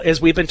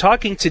As we've been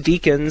talking to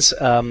deacons,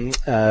 Deacon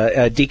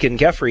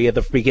Geffrey at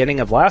the beginning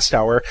of last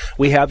hour,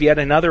 we have yet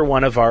another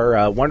one of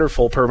our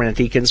wonderful permanent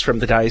deacons from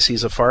the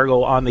Diocese of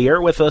Fargo on the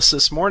air with us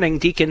this morning,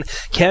 Deacon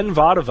Ken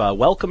Vodova.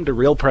 Welcome to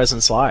Real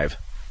Presence Live.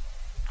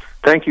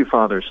 Thank you,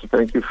 Fathers.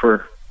 Thank you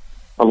for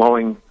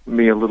allowing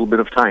me a little bit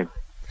of time.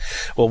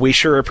 Well, we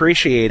sure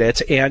appreciate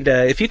it. And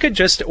if you could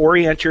just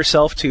orient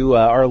yourself to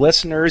our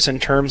listeners in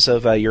terms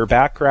of your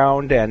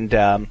background and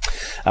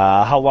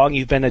how long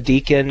you've been a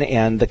deacon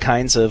and the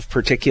kinds of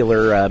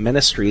particular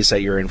ministries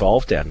that you're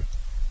involved in.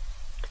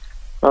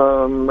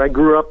 I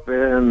grew up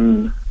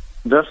in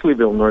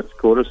Vesleyville, North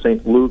Dakota,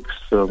 St. Luke's,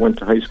 went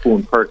to high school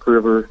in Park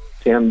River,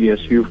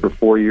 TAMDSU for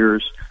 4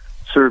 years,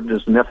 served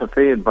as an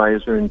FFA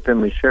advisor in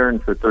Finley Sharon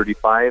for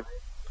 35,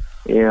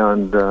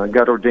 and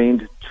got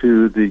ordained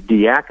to the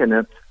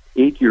diaconate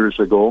 8 years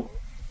ago,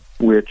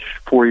 which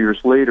 4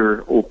 years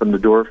later opened the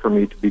door for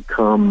me to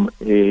become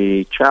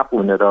a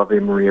chaplain at Ave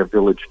Maria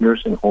Village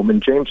Nursing Home in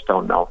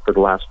Jamestown now for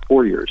the last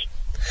 4 years.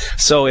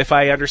 So if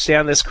I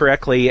understand this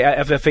correctly,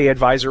 FFA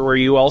advisor, were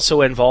you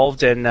also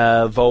involved in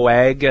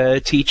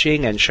VOAG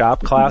teaching and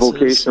shop classes?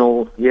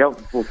 Vocational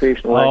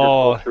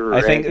agriculture.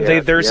 I think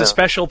there's a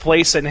special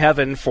place in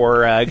heaven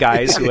for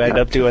guys who end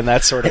up doing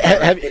that sort of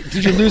thing.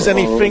 Did you lose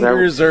any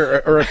fingers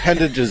or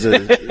appendages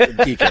as a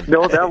deacon?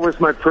 No, that was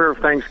my prayer of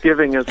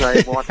Thanksgiving as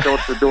I walked out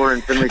the door in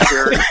Finley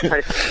Sharon.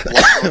 I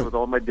walked out with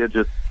all my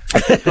digits.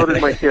 So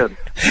did my kid.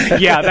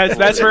 Yeah,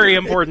 that's very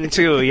important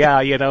too.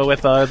 Yeah, you know,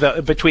 with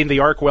between the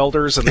arc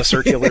welders and the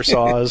circular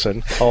saws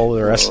and all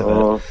the rest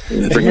of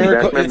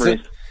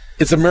it.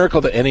 It's a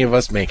miracle that any of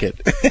us make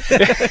it.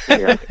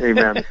 Yeah,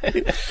 amen.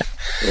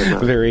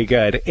 Very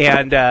good.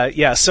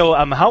 And so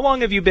how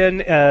long have you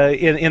been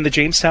in the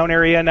Jamestown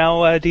area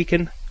now,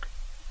 Deacon?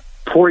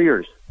 4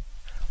 years.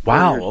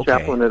 Wow. 4 years, okay.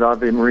 Chaplain at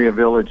Ave Maria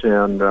Village,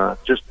 and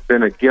just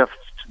been a gift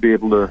to be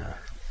able to.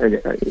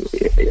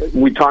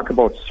 We talk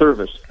about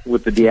service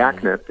with the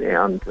diaconate,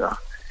 and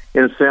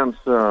in a sense,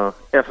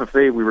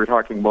 FFA, we were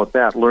talking about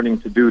that, learning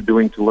to do,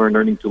 doing to learn,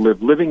 learning to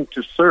live, living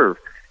to serve.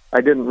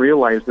 I didn't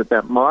realize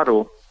that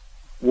motto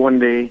one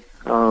day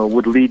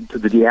would lead to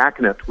the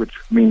diaconate, which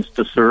means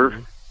to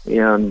serve,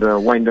 and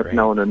wind up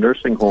now in a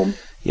nursing home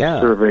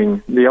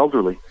serving the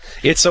elderly.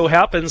 It so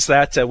happens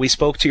that we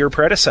spoke to your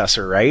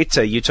predecessor, right?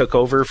 You took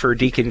over for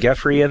Deacon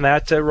Geffrey in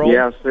that role?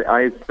 Yes,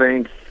 I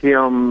thank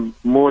him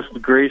most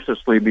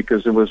graciously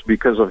because it was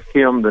because of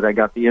him that I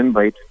got the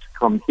invite to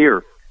come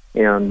here.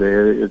 And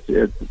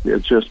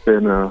it's just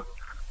been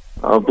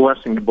a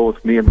blessing to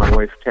both me and my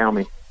wife,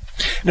 Tammy,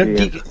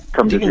 to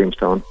come to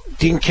Jamestown.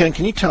 Deacon Ken,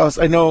 can you tell us,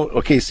 I know,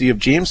 so you have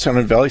Jamestown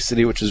and Valley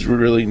City, which is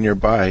really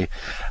nearby.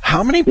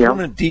 How many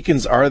permanent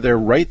deacons are there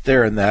right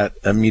there in that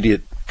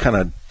immediate kind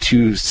of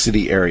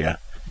two-city area?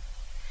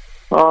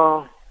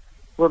 Well,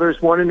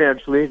 there's one in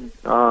Edgeley.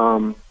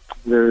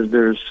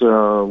 There's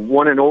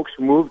one in Oaks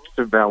who moved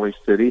to Valley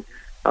City.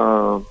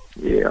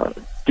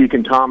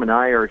 Deacon Tom and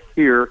I are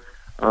here.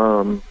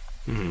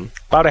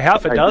 About a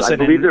half a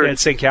dozen in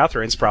St.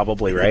 Catharines,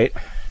 probably, right?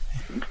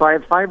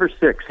 Five or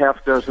six,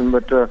 half dozen,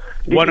 but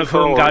one of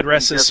whom, God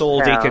rest his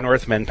soul, Deacon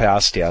Northman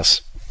passed.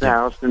 Yes,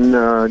 passed,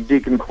 and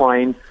Deacon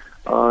Klein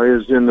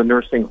is in the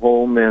nursing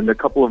home, and a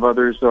couple of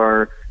others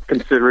are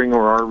considering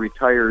or are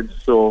retired.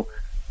 So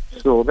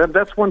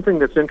that's one thing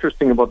that's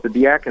interesting about the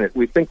diaconate.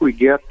 We think we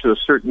get to a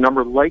certain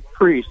number, like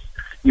priests.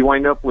 You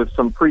wind up with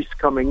some priests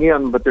coming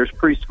in, but there's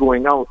priests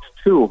going out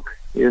too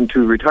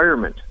into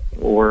retirement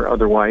or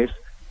otherwise,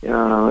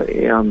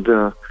 and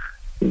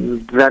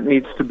that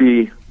needs to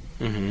be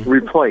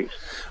replaced.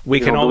 We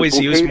can always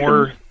use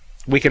more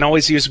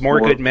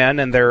good men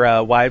and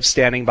their wives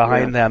standing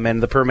behind them in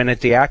the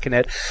permanent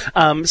diaconate.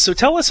 So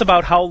tell us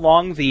about how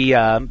long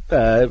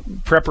the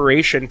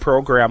preparation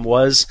program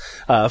was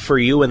for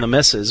you and the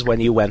missus when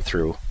you went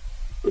through.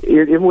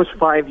 It was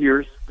 5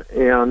 years,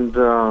 and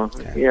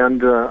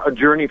a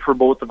journey for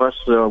both of us.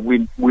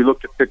 We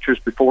looked at pictures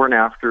before and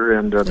after,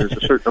 and there's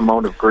a certain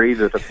amount of gray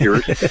that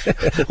appears.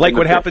 Like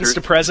what happens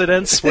to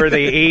presidents, where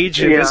they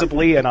age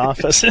visibly in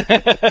office.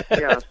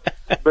 Yes,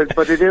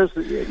 but it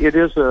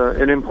is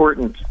an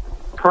important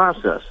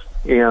process,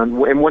 and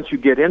once you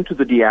get into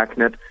the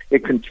diaconate,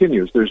 it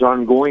continues. There's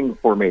ongoing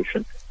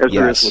formation, as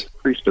there is with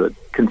priesthood,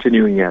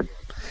 continuing ed.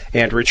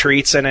 And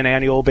retreats on an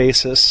annual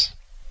basis.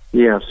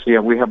 Yes,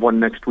 we have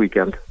one next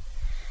weekend.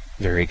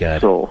 Very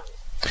good. So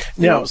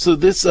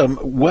this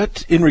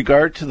what in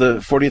regard to the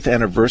 40th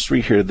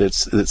anniversary here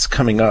that's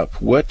coming up?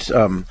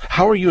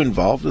 How are you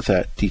involved with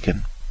that,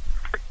 Deacon?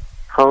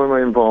 How am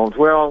I involved?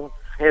 Well,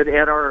 at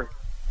our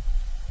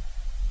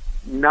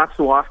not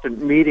so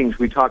often meetings,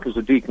 we talk as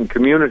a deacon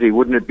community.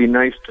 Wouldn't it be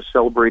nice to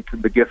celebrate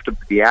the gift of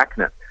the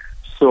diaconate?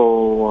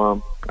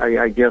 So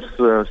I guess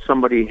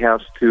somebody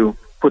has to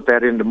put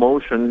that into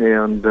motion,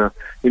 and you're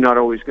not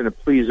always going to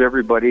please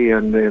everybody,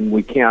 and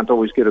we can't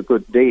always get a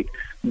good date.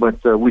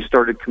 But we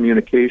started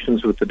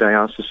communications with the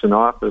diocesan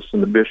office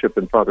and the bishop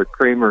and Father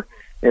Kramer,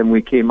 and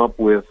we came up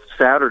with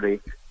Saturday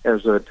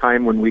as a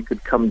time when we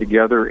could come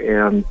together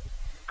and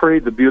pray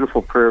the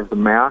beautiful prayer of the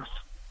Mass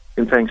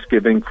in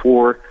thanksgiving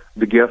for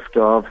the gift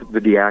of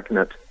the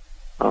diaconate.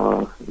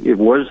 It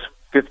was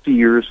 50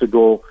 years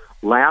ago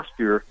last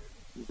year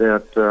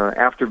that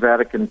after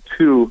Vatican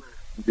II,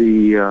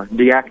 the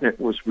diaconate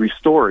was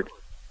restored.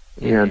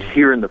 And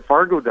here in the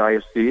Fargo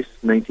Diocese,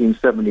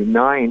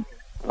 1979,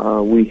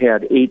 we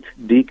had 8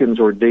 deacons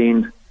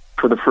ordained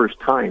for the first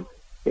time.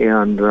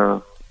 And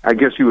I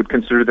guess you would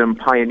consider them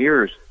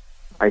pioneers.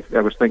 I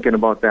was thinking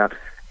about that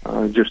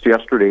just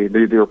yesterday.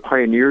 They're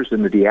pioneers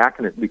in the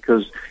diaconate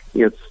because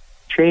it's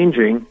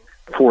changing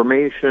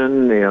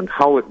formation and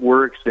how it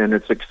works and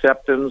its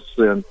acceptance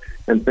and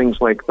things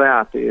like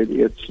that.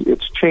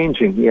 It's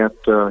changing, yet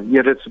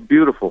it's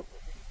beautiful.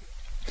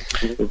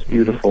 It's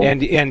beautiful.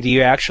 And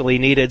you actually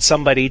needed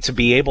somebody to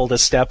be able to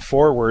step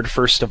forward,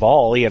 first of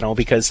all,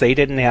 because they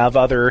didn't have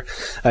other,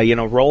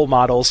 role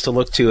models to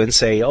look to and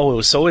say, oh,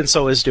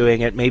 so-and-so is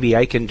doing it, maybe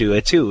I can do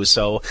it too.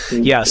 So,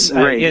 yes,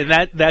 right. In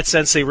that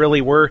sense, they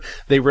really were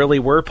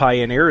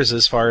pioneers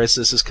as far as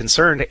this is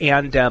concerned.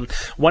 And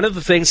one of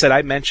the things that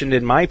I mentioned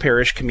in my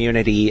parish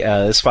community,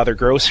 as Father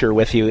Gross here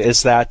with you,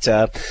 is that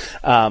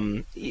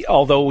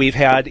although we've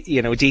had,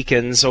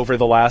 deacons over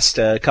the last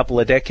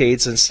couple of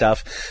decades and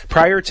stuff,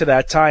 prior to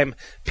that time,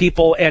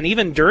 people, and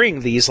even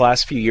during these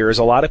last few years,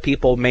 a lot of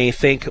people may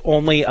think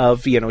only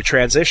of,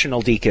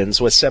 transitional deacons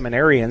with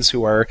seminarians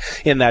who are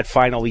in that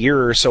final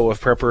year or so of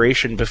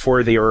preparation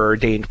before they are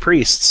ordained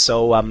priests.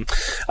 So,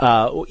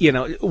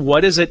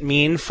 what does it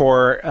mean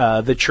for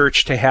the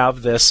Church to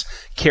have this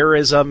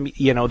charism,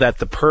 that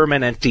the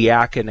permanent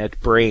diaconate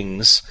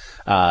brings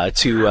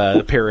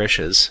to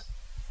parishes?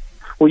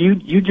 Well,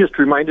 you just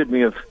reminded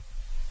me of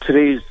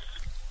today's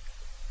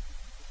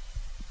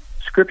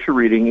scripture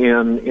reading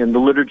in the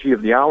Liturgy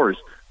of the Hours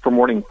for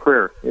morning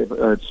prayer.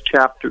 It's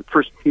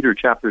 1 Peter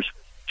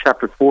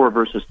chapter 4,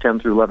 verses 10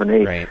 through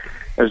 11a. Right.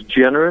 As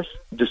generous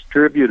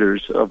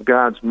distributors of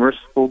God's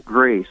merciful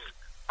grace,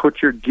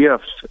 put your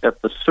gifts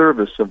at the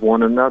service of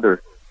one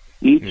another,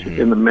 each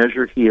in the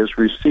measure he has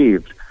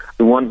received.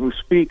 The one who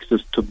speaks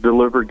is to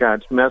deliver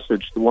God's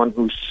message. The one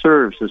who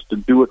serves is to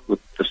do it with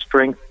the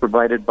strength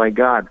provided by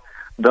God.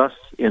 Thus,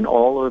 in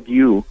all of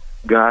you,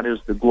 God is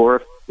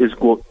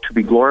to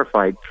be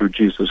glorified through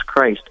Jesus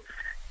Christ.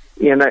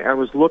 And I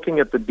was looking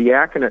at the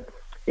diaconate,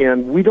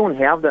 and we don't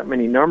have that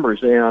many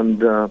numbers.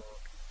 And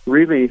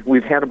really,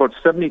 we've had about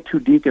 72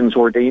 deacons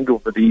ordained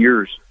over the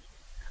years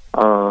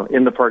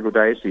in the Fargo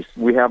Diocese.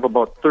 We have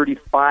about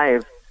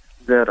 35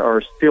 that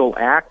are still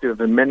active,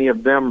 and many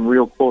of them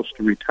real close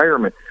to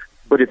retirement.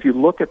 But if you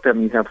look at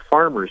them, you have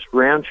farmers,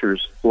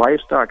 ranchers,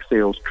 livestock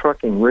sales,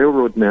 trucking,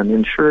 railroad men,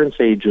 insurance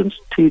agents,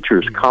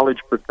 teachers, college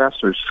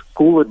professors,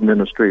 school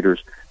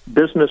administrators,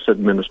 business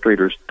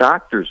administrators,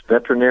 doctors,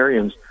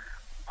 veterinarians,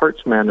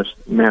 parts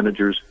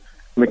managers,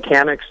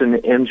 mechanics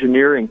and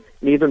engineering,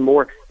 and even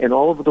more. And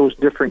all of those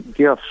different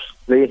gifts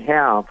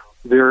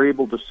they're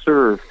able to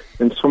serve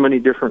in so many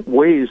different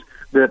ways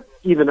that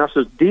even us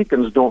as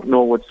deacons don't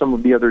know what some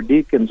of the other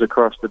deacons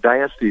across the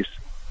diocese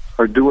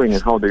are doing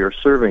and how they are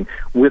serving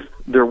with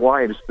their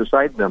wives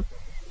beside them.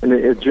 And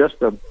it's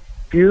just a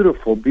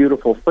beautiful,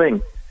 beautiful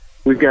thing.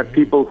 We've got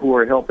people who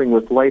are helping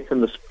with Life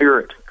in the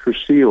Spirit,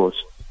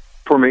 Crucios,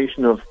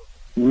 formation of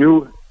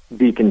new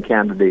deacon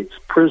candidates,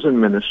 prison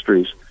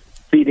ministries,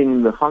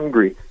 feeding the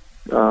hungry,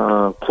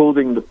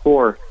 clothing the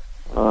poor,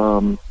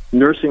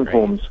 nursing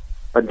homes,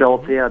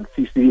 adult ed,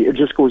 CCD. It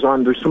just goes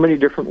on. There's so many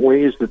different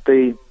ways that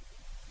they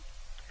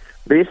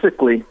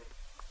basically,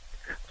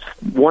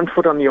 one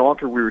foot on the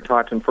altar, we were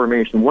taught in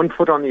formation, 1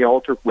 foot on the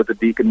altar with a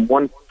deacon,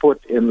 1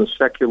 foot in the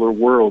secular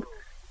world.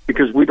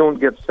 Because we don't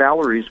get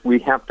salaries, we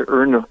have to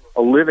earn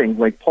a living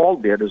like Paul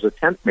did as a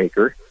tent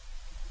maker.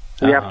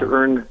 We have to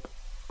earn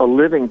a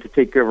living to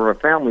take care of our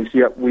families,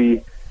 yet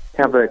we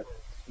have a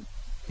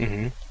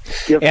gift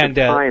of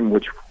time,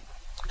 which...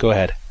 Go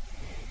ahead.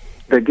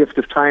 The gift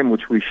of time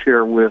which we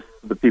share with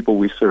the people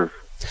we serve.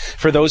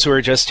 For those who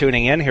are just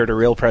tuning in here to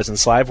Real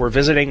Presence Live, we're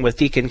visiting with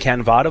Deacon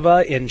Ken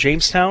Vodova in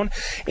Jamestown,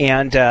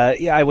 and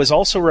I was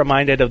also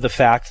reminded of the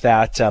fact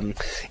that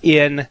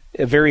in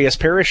various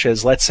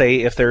parishes, let's say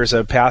if there's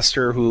a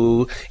pastor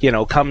who,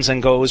 comes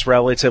and goes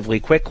relatively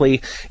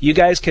quickly, you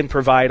guys can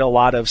provide a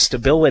lot of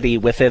stability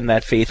within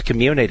that faith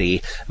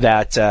community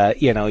that,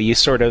 you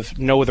sort of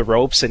know the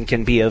ropes and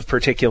can be of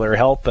particular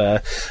help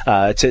to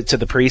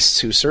the priests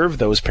who serve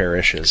those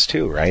parishes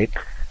too, right?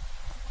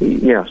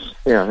 Yes,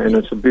 yeah, and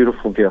it's a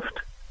beautiful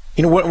gift.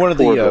 One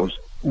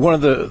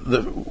of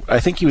the I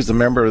think he was the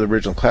member of the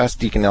original class,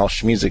 Deacon Al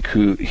Schmizik,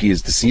 who he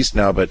is deceased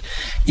now, but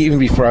even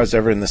before I was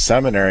ever in the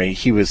seminary,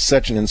 he was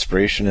such an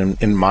inspiration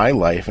in my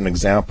life, an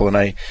example, and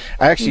I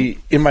actually,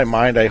 in my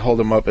mind, I hold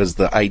him up as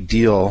the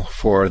ideal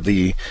for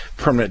the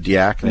permanent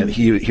diaconate.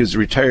 He was a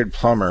retired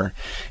plumber,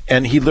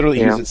 and he literally,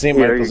 he was at St.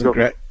 Michael's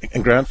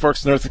in Grand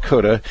Forks, North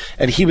Dakota,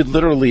 and he would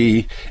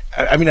literally,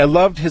 I mean, I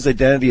loved his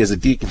identity as a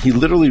deacon. He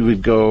literally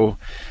would go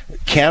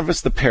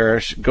canvass the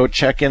parish, go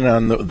check in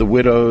on the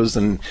widows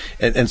and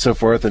so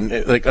forth,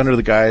 and like under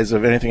the guise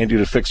of anything I do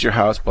to fix your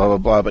house, blah, blah,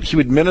 blah. But he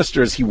would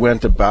minister as he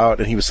went about,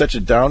 and he was such a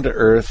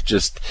down-to-earth,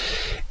 just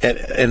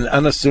and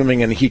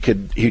unassuming, and he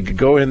could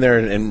go in there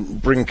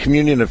and bring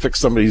communion and fix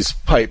somebody's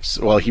pipes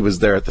while he was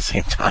there at the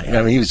same time.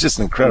 I mean, he was just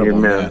an incredible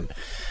man.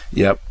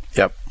 Yep.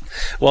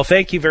 Well,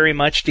 thank you very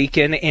much,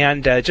 Deacon,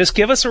 and just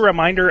give us a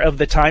reminder of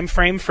the time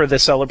frame for the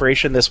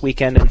celebration this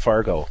weekend in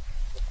Fargo.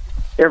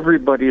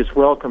 Everybody is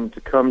welcome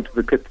to come to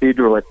the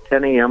cathedral at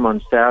 10 a.m. on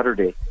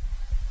Saturday,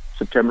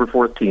 September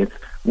 14th,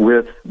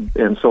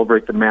 and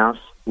celebrate the Mass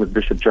with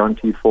Bishop John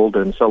T.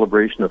 Folda in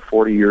celebration of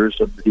 40 years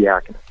of the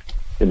diaconate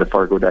in the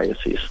Fargo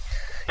Diocese.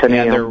 10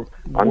 a.m.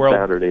 on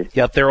Saturday.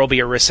 Yep, there will be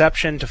a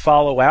reception to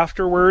follow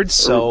afterwards.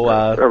 So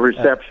a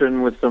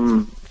reception with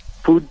some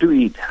food to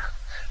eat.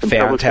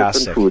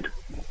 Fantastic. Food.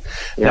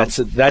 Yeah.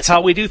 That's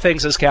how we do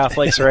things as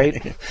Catholics, right?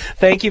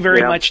 Thank you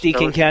very much,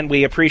 Deacon Ken.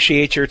 We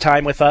appreciate your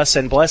time with us,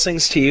 and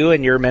blessings to you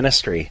and your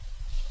ministry.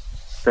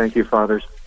 Thank you, Fathers.